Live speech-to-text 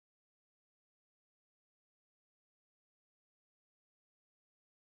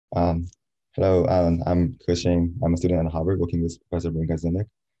Um, Hello, I'm Kexin. I'm a student at Harvard working with Professor Rinka.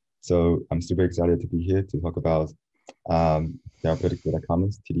 So I'm super excited to be here to talk about Therapeutic Data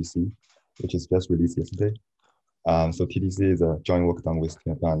Commons, TDC, which is just released yesterday. So TDC is a joint work done with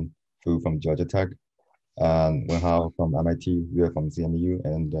Tian Fu from Georgia Tech, Wen Hao from MIT, Yue from CMU,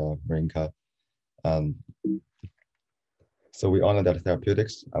 and Rinka. Um, so we all know that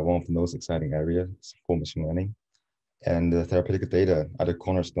therapeutics are one of the most exciting areas for machine learning. And the therapeutic data are the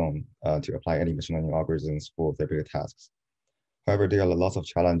cornerstone to apply any machine learning algorithms for therapeutic tasks. However, there are lots of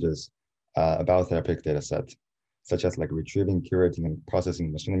challenges about therapeutic data set, such as like retrieving, curating, and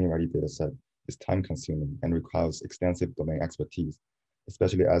processing machine learning ready data set is time consuming and requires extensive domain expertise,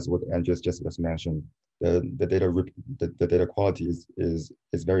 especially as what Andreas just mentioned, the data quality is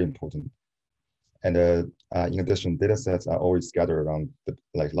very important. And in addition, data sets are always scattered around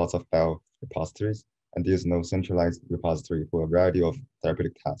like lots of file repositories, and there's no centralized repository for a variety of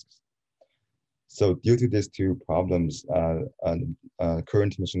therapeutic tasks. So due to these two problems,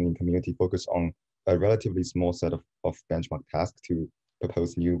 current machine learning community focus on a relatively small set of benchmark tasks to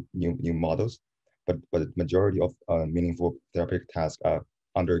propose new models, but the majority of meaningful therapeutic tasks are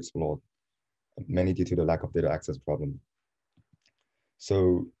underexplored, mainly due to the lack of data access problem.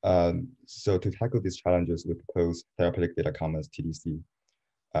 So to tackle these challenges, we propose Therapeutic Data Commons, TDC.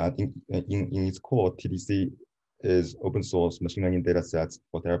 In its core, TDC is open source machine learning data sets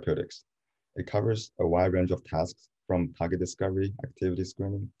for therapeutics. It covers a wide range of tasks from target discovery, activity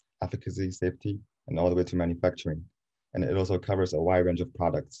screening, efficacy, safety, and all the way to manufacturing. And it also covers a wide range of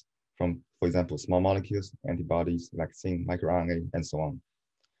products from, for example, small molecules, antibodies, vaccine, microRNA, and so on.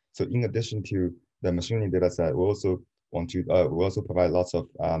 So in addition to the machine learning data set, we also provide lots of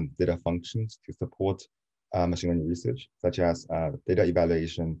data functions to support machine learning research, such as data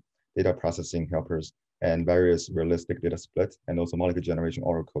evaluation, data processing helpers, and various realistic data split, and also molecule generation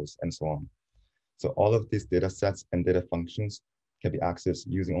oracles, and so on. So all of these data sets and data functions can be accessed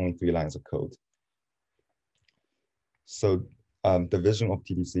using only 3 lines of code. So the vision of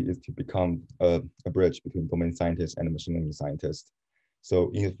TDC is to become a bridge between domain scientists and machine learning scientists. So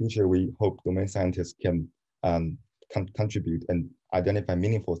in the future, we hope domain scientists can contribute and identify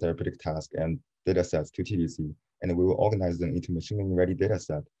meaningful therapeutic tasks and data sets to TDC, and we will organize them into machine learning ready data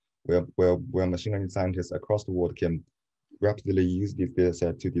set where machine learning scientists across the world can rapidly use these data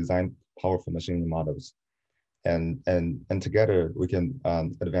sets to design powerful machine learning models. And together we can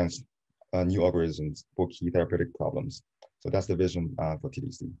advance new algorithms for key therapeutic problems. So that's the vision for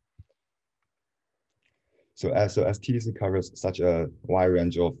TDC. So as TDC covers such a wide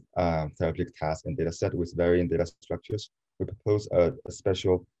range of therapeutic tasks and data set with varying data structures, we propose a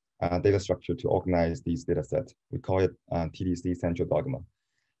special data structure to organize these data sets. We call it TDC central dogma.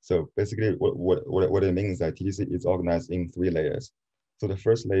 So basically what it means is that TDC is organized in 3 layers. So the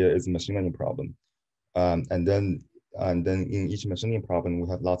first layer is machine learning problem. And then in each machine learning problem, we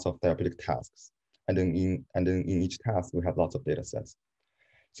have lots of therapeutic tasks. And then in each task, we have lots of data sets.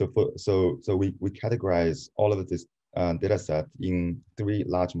 So we categorize all of this data set in 3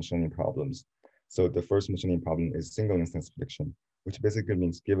 large machine learning problems. So the first machine learning problem is single instance prediction, which basically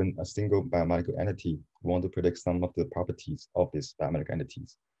means given a single biomedical entity, we want to predict some of the properties of these biomedical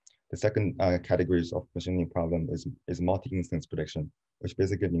entities. The second categories of machine learning problem is multi-instance prediction, which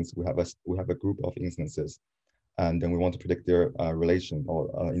basically means we have a group of instances, and then we want to predict their relation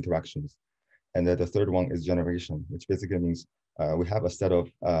or interactions. And then the third one is generation, which basically means we have a set of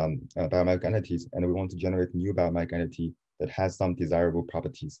biomedical entities, and we want to generate new biomedical entity that has some desirable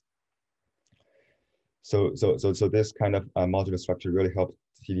properties. So this kind of modular structure really helps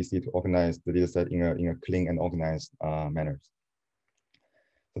TDC to organize the data set in a clean and organized manner.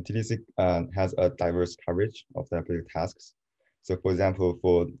 So TDC has a diverse coverage of therapeutic tasks. So for example,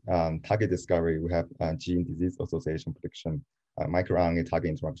 for target discovery, we have gene disease association prediction, microRNA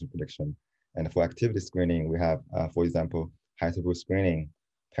target interaction prediction. And for activity screening, we have, for example, high-throughput screening,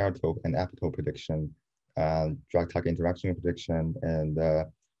 paratope and epitope prediction, drug target interaction prediction, and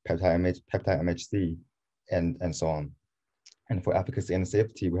peptide MHC, and so on. And for efficacy and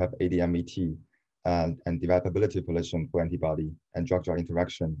safety, we have ADMET, and developability prediction for antibody and drug-drug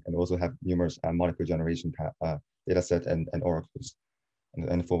interaction, and also have numerous molecular generation data set and oracles.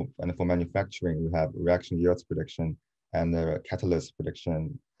 And for manufacturing, we have reaction yields prediction and catalyst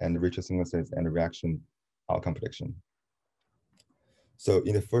prediction and Richard synthesis and reaction outcome prediction. So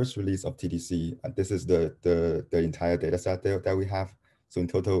in the first release of TDC, this is the entire data set that we have. So in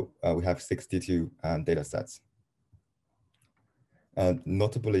total, we have 62 data sets.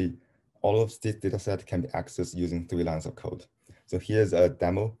 Notably, all of these data set can be accessed using 3 lines of code. So here's a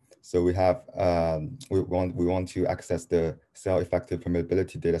demo. So we have we want to access the cell effective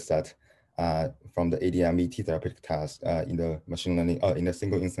permeability data set from the ADMET therapeutic task in the machine learning in a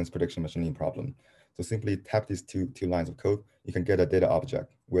single instance prediction machine learning problem. So simply tap these two lines of code, you can get a data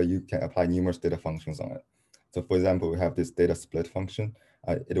object where you can apply numerous data functions on it. So for example, we have this data split function.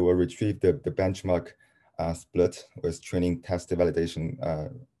 It will retrieve the benchmark split with training test validation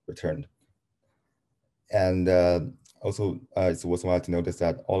returned. And also, it's worthwhile to notice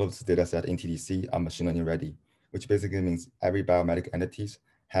that all of the data set in TDC are machine learning ready, which basically means every biometric entities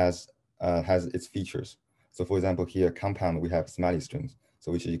has its features. So for example, here, compound, we have smiley strings,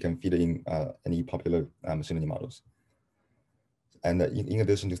 so which you can feed in any popular machine learning models. And in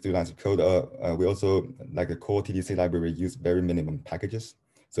addition to 3 lines of code, we also, like the core TDC library, use very minimum packages.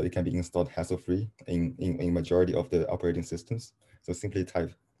 So it can be installed hassle-free in majority of the operating systems. So simply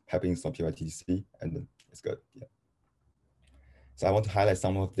type install pytdc and it's good. Yeah. So I want to highlight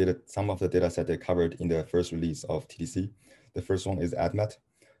some of the data set they covered in the first release of TDC. The first one is ADMET.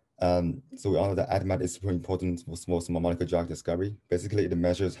 So we all know that ADMET is super important for small molecule drug discovery. Basically, it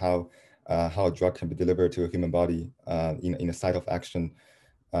measures how a drug can be delivered to a human body in a site of action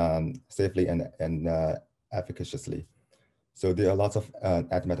safely and efficaciously. So there are lots of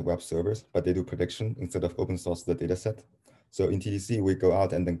ADMET web servers, but they do prediction instead of open source the data set. So in TDC, we go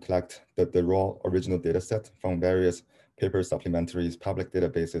out and then collect the raw original data set from various paper supplementaries, public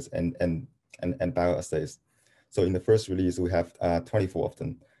databases, and bioassays. So in the first release, we have 24 of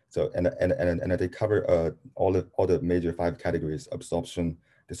them. So and they cover all the major 5 categories: absorption,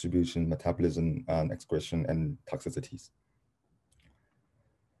 distribution, metabolism, excretion, and toxicities.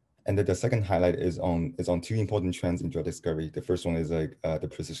 And the second highlight is on 2 important trends in drug discovery. The first one is like the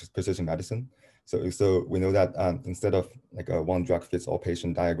precision medicine. So we know that instead of like a one drug fits all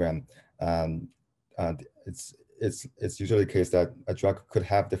patient diagram, it's usually the case that a drug could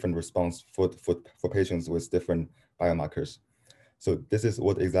have different response for patients with different biomarkers. So this is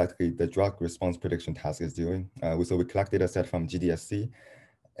what exactly the drug response prediction task is doing. So we collect data set from GDSC,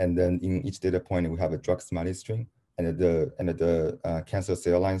 and then in each data point we have a drug smiley string and the cancer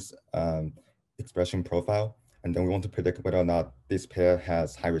cell lines expression profile, and then we want to predict whether or not this pair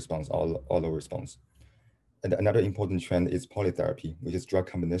has high response or low response. And another important trend is polytherapy, which is drug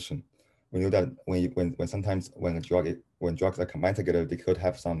combination. We know that when sometimes when drugs are combined together, they could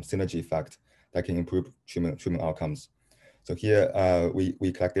have some synergy effect that can improve treatment outcomes. So here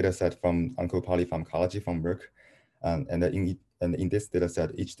we collect data set from oncopolypharmacology from Merck, and in this data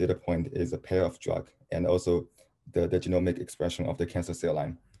set, each data point is a pair of drug and also the genomic expression of the cancer cell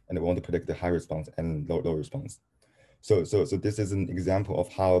line, and we want to predict the high response and low response. So this is an example of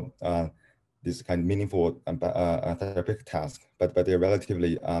how this kind of meaningful therapeutic task, but they're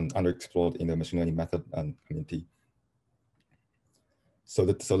relatively underexplored in the machine learning method community. So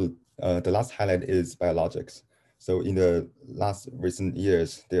the last highlight is biologics. So in the last recent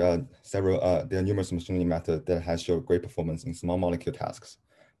years, there are numerous machine learning methods that has shown great performance in small molecule tasks,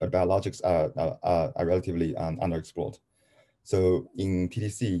 but biologics are relatively underexplored. So in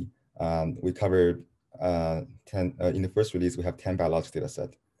TDC, we covered in the first release, we have 10 biologics data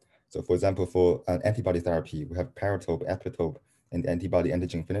set. So for example, for an antibody therapy, we have paratope, epitope, and antibody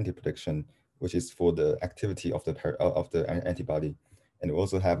antigen affinity prediction, which is for the activity of the antibody. And we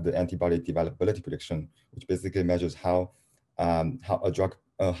also have the antibody developability prediction, which basically measures how a drug,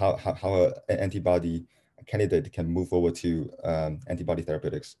 how an antibody candidate can move over to antibody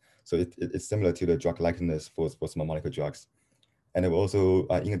therapeutics. So it's similar to the drug likeness for small molecule drugs. And it will also,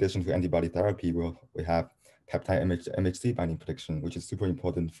 in addition to antibody therapy, we have peptide MHC binding prediction, which is super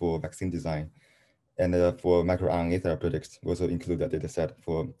important for vaccine design. And for microRNA therapeutics, we also include that data set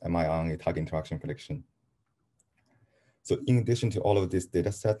for mRNA target interaction prediction. So in addition to all of this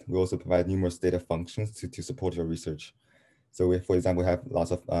data set, we also provide numerous data functions to support your research. So we, for example, have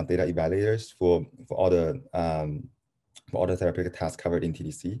lots of data evaluators for all the therapeutic tasks covered in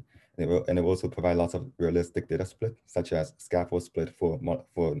TDC. And it will also provide lots of realistic data split, such as scaffold split for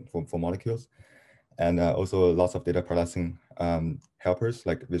molecules, and also lots of data processing helpers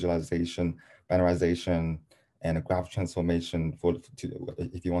like visualization, binarization, and graph transformation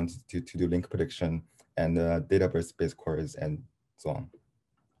if you want to do link prediction, and database queries, and so on.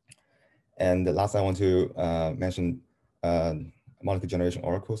 And the last, I want to mention molecule generation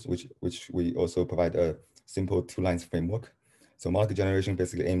oracles, which we also provide a simple 2 lines framework. So molecule generation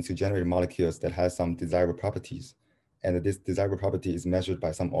basically aims to generate molecules that has some desirable properties, and this desirable property is measured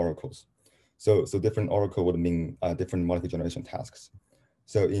by some oracles. So different oracle would mean different molecule generation tasks.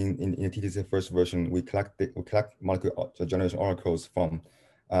 So in the TDC first version, we collect molecule generation oracles from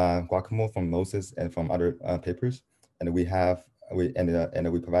Guacamole, from Moses, and from other papers, and we have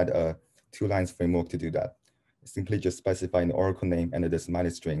we provide a 2-line framework to do that. Simply just specify an oracle name and this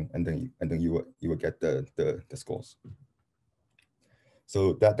minus string, and then you will get the scores.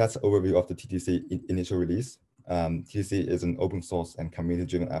 So that's an overview of the TTC initial release. TTC is an open source and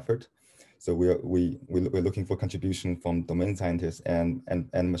community-driven effort. So we're looking for contribution from domain scientists and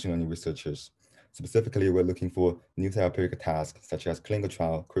machine learning researchers. Specifically, we're looking for new therapeutic tasks such as clinical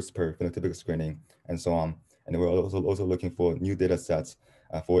trial, CRISPR, phenotypic screening, and so on. And we're also looking for new data sets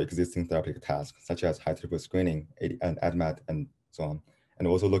for existing therapeutic tasks such as high-throughput screening and ADMET and so on. And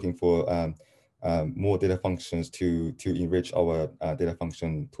we're also looking for more data functions to enrich our data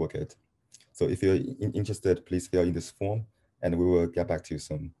function toolkit. So if you're interested, please fill in this form and we will get back to you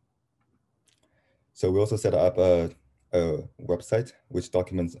soon. So we also set up a website which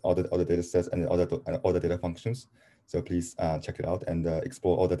documents all the data sets and all the data functions. So please check it out and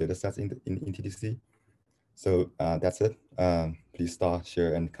explore all the data sets in TTC. So that's it. Please start,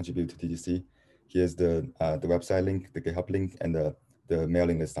 share, and contribute to TTC. Here's the website link, the GitHub link, and the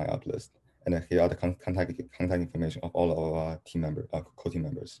mailing list sign up list. And here are the contact information of all of our team members, co-team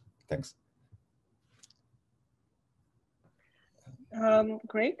members. Thanks.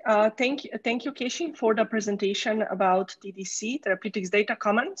 Great. Thank you, Kexin, for the presentation about TDC, Therapeutics Data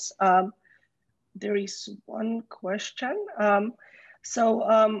Commons. There is one question.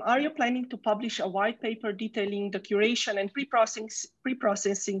 Are you planning to publish a white paper detailing the curation and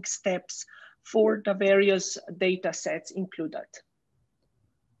pre-processing steps for the various data sets included?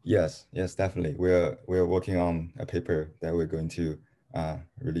 Yes, definitely. We're working on a paper that we're going to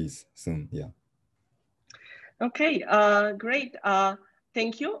release soon. Yeah. Okay, great.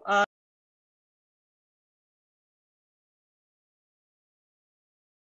 Thank you.